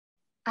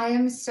I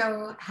am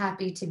so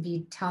happy to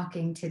be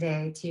talking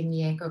today to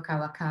Mieko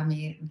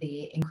Kawakami,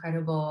 the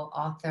incredible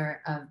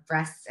author of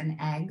Breasts and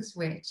Eggs,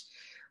 which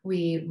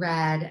we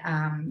read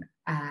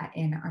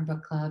in our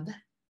book club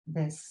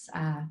this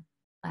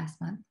last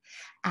month.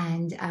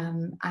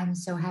 And I'm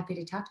so happy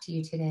to talk to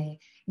you today,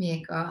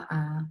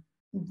 Mieko.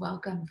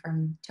 Welcome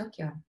from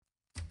Tokyo.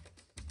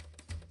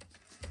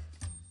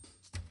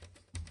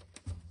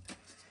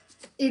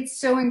 It's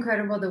so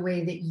incredible the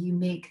way that you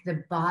make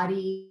the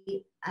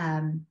body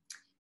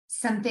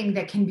something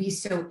that can be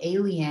so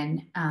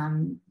alien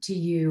to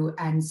you.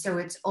 And so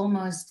it's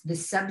almost the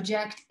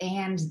subject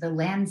and the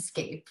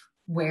landscape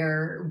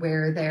where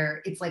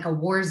it's like a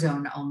war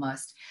zone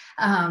almost.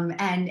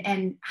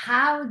 And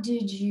how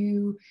did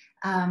you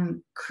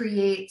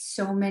create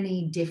so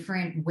many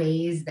different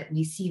ways that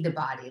we see the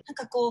body? なん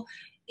かこう、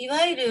い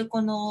わゆる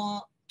こ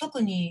の、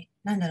特に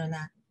なんだろう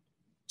な、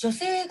女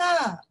性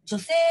が女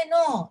性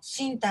の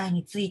身体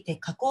につい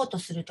て書こうと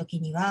するとき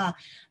には、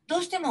ど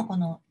うしてもこ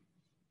の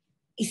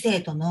異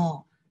性と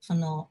のそ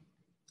の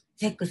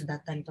セックスだ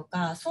ったりと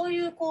か、そうい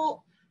う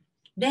こ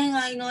う恋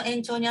愛の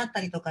延長にあっ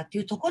たりとかって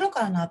いうところか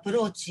らのアプ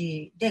ロー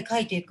チで書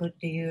いていくっ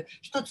ていう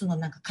一つの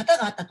なんか型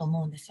があったと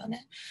思うんですよ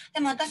ね。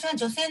でも私は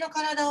女性の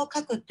体を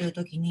書くっていう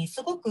ときに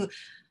すごく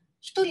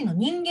一人の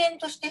人間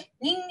として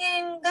人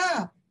間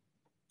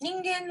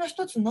の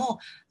一つの、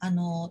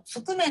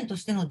側面と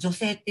しての女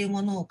性っていう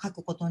ものを書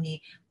くこと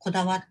にこ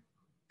だわっ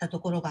たと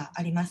ころが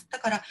あります。だ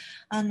から、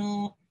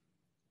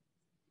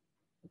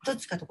どっ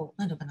ちかとこ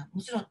う、なんていうかな、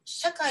もちろん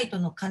社会と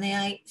の兼ね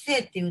合い、性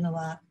っていうの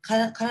は、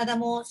体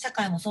も社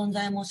会も存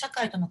在も社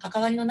会との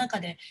関わりの中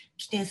で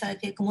規定され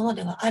ていくもの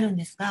ではあるん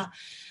ですが、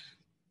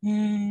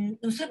で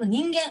もそれも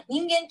人間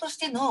とし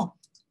ての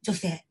女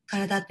性、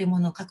体っていう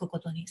ものを書くこ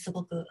とにす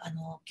ごく、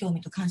興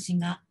味と関心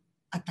が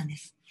あったんで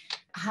す。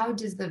How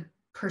does the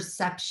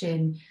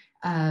perception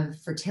of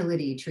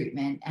fertility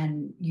treatment,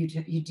 and you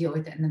deal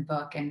with it in the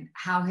book, and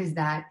how has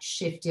that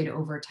shifted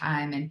over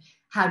time, and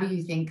how do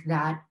you think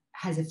that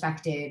has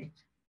affected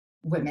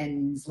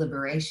women's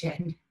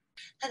liberation?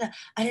 ただ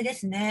あれで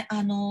すね、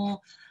こ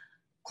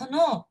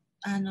の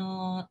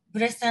ブ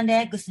レスト&エ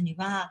ッグスに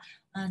は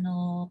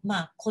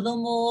子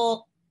供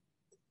を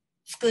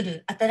作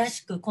る、新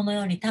しくこの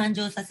ように誕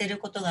生させる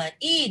ことがい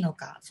いの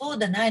かそう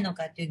でないの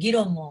かっていう議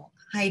論も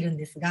入るん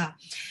ですが、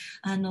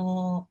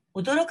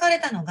驚かれ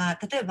たのが、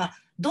例えば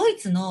ドイ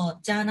ツの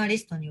ジャーナリ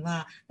ストに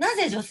は、な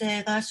ぜ女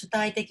性が主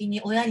体的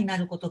に親にな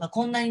ることが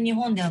こんなに日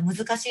本では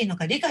難しいの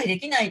か理解で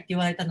きないって言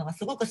われたのが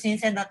すごく新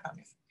鮮だったん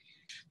です。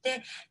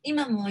で、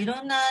今もい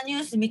ろんなニュ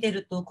ース見て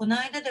ると、この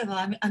間で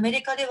はアメ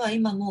リカでは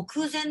今もう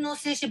空前の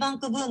精子バン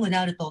クブームで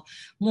あると、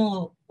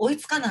もう追い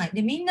つかない。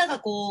で、みんな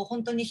がこう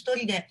本当に一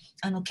人で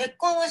結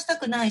婚はした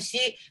くない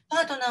し、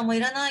パートナーも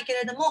いらないけ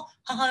れども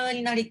母親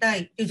になりた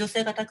いっていう女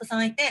性がたくさ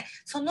んいて、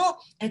その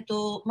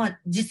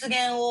実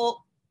現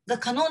が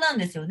可能なん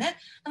ですよね。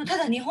でもた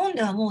だ日本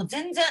ではもう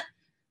全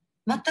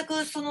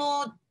くそ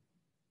の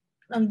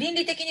倫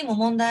理的にも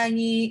問題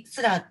に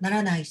すらな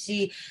らない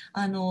し、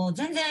全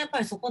然やっぱ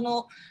りそこ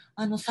の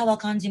差は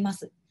感じま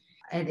す。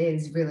It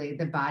is really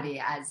the body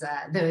as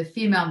the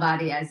female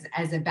body as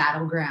a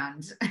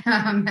battleground,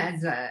 and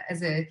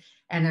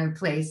a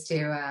place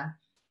to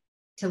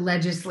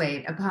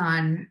legislate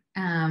upon.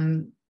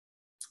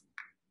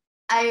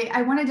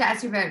 I wanted to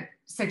ask you about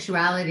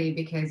sexuality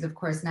because, of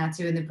course,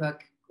 Natsu in the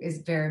book is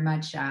very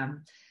much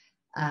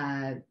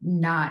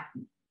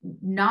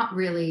not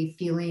really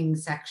feeling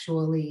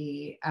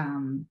sexually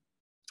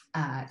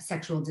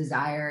sexual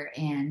desire.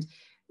 And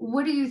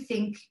what do you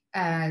think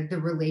the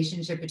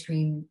relationship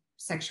between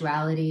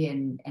sexuality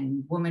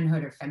and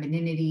womanhood or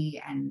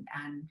femininity, and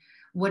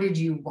what did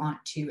you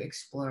want to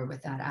explore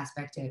with that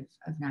aspect of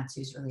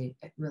Natsu's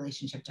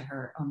relationship to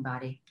her own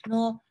body?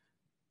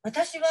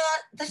 私の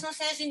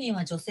性自認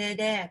は女性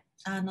で、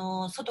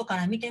外か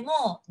ら見て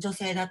も女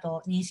性だ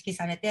と認識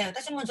されて、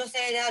私も女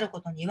性である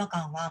ことに違和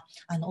感は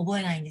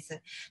覚えないんで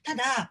す。た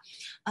だ、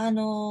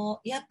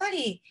やっぱ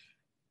り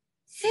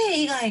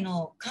性以外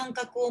の感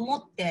覚を持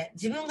って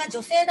自分が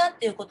女性だっ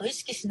ていうことを意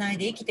識しない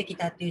で生きてき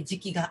たっていう時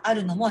期があ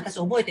るのも私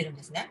覚えてるん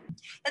ですね。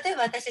例え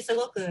ば私す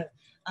ごく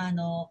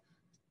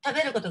食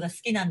べることが好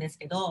きなんです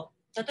けど、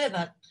例え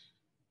ば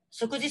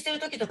食事して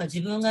る時とか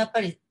自分がやっぱ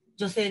り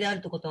女性である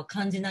ってことは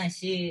感じない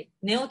し、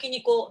寝起き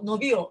にこう伸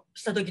びを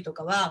した時と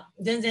かは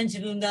全然自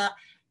分が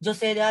女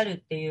性であ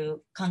るってい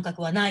う感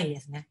覚はないで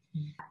すね。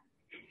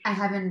I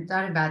haven't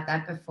thought about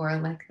that before,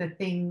 like the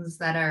things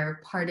that are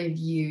part of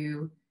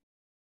you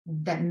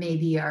that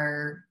maybe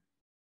are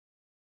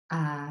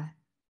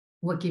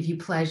what give you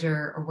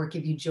pleasure or what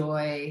give you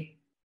joy,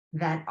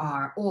 that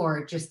are,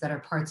 or just that are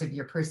parts of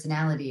your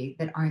personality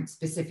that aren't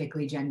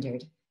specifically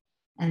gendered.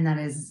 And that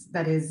is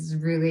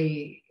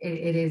really,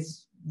 it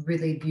is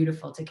really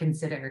beautiful to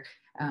consider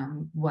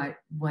what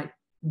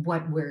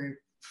we're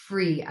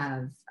free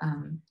of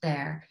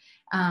there.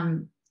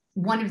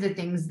 One of the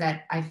things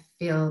that I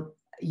feel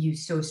you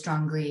so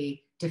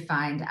strongly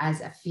defined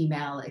as a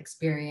female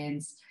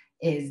experience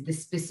is the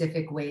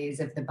specific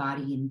ways of the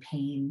body in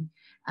pain.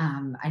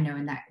 I know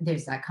in that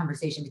there's that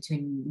conversation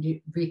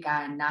between Rika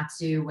and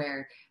Natsu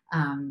where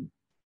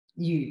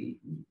you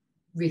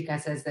Rika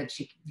says that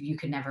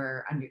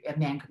a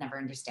man could never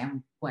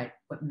understand what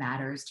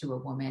matters to a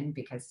woman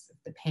because of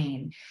the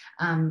pain.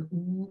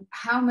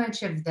 How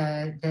much of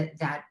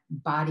that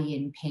body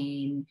in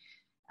pain,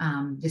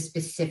 the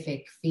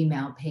specific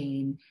female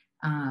pain,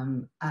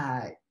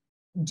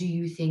 do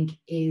you think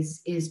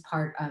is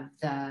part of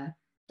the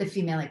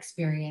female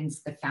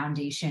experience, the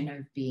foundation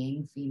of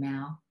being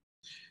female?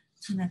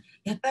 そうね、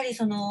やっぱり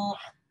な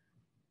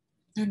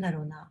んだ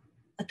ろうな、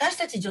私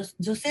たち女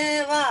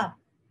性は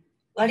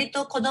割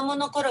と子供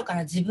の頃か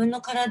ら自分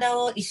の体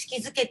を意識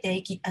して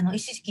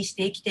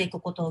生きていく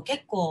ことを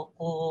結構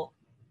こ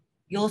う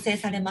要請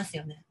されます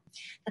よね。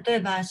例え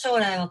ば将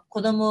来は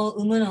子供を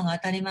産むのが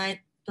当たり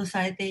前と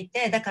されてい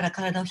て、だから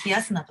体を冷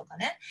やすなとか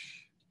ね。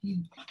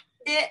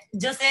で、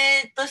女性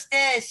とし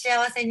て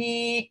幸せ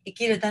に生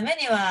きるため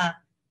に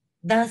は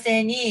男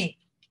性に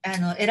選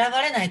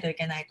ばれないとい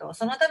けないと。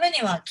そのため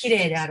には綺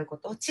麗であるこ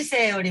と、知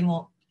性より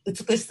も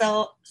美しさ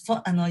を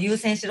優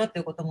先しろって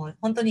いうことも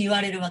本当に言わ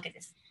れるわけで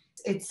す。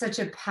It's such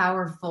a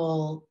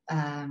powerful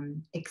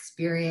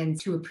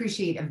experience to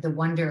appreciate of the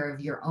wonder of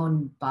your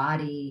own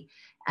body.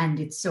 And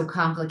it's so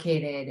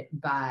complicated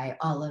by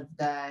all of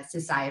the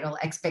societal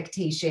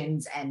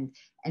expectations and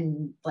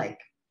like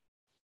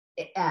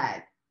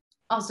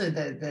also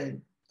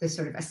the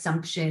sort of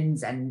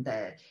assumptions and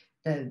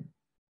the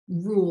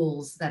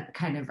rules that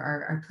kind of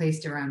are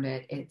placed around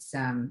it.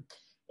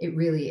 It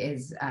really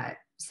is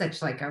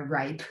such like a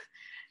ripe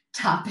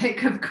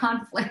topic of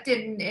conflict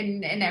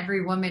in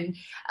every woman.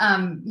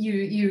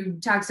 You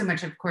talk so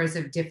much, of course,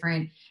 of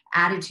different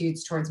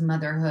attitudes towards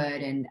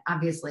motherhood, and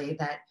obviously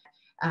that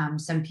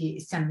some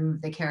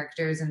of the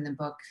characters in the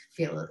book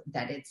feel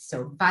that it's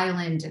so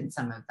violent, and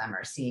some of them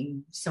are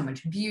seeing so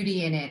much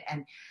beauty in it.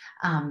 And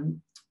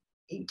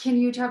can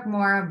you talk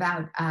more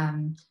about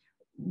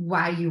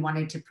why you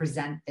wanted to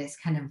present this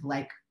kind of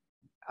like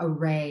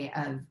array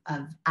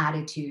of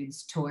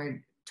attitudes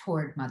toward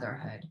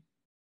motherhood?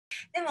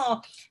 で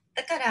も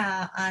だか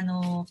ら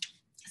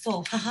そ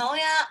う母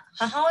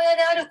親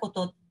であるこ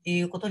とって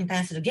いうことに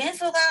対する幻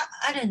想が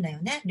あるんだよ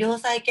ね。良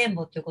妻賢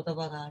母っていう言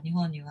葉が日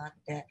本にはあっ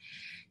て、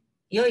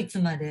良い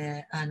妻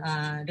で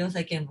良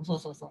妻賢母、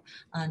そう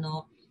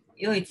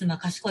良い妻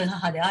賢い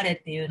母であれ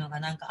っていうのが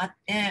なんかあっ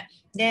て、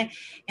で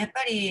やっ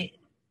ぱり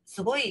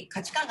すごい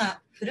価値観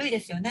が古いで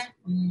すよね。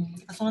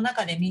その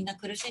中でみんな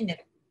苦しんで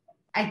る。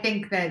I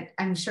think that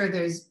I'm sure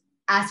there's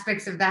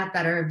aspects of that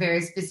are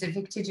very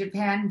specific to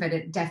Japan, but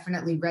it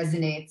definitely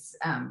resonates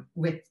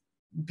with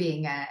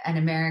being an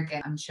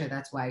American. I'm sure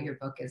that's why your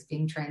book is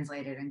being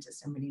translated into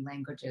so many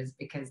languages,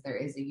 because there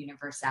is a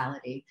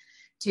universality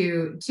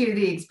to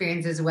the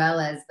experience, as well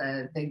as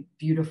the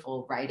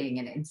beautiful writing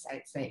and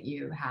insights that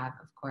you have,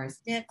 of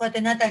course. で、こうやって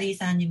ナタリー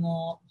さんに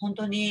も本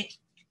当に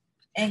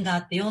縁があ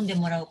って読んで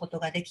もらうこと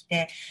ができ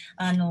て、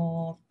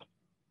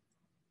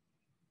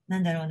な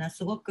んだろうな、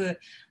すご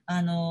く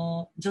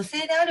女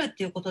性であるっ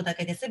ていうことだ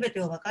けで全て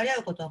を分かり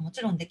合うことはも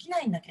ちろんでき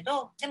ないんだけ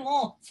ど、で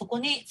もそ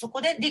こ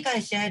で理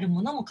解し合える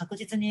ものも確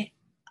実に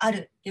あ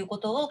るっていうこ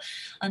とを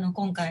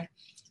今回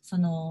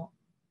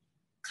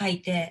書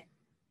いて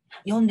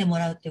読んでも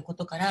らうっていうこ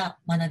とから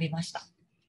学びました。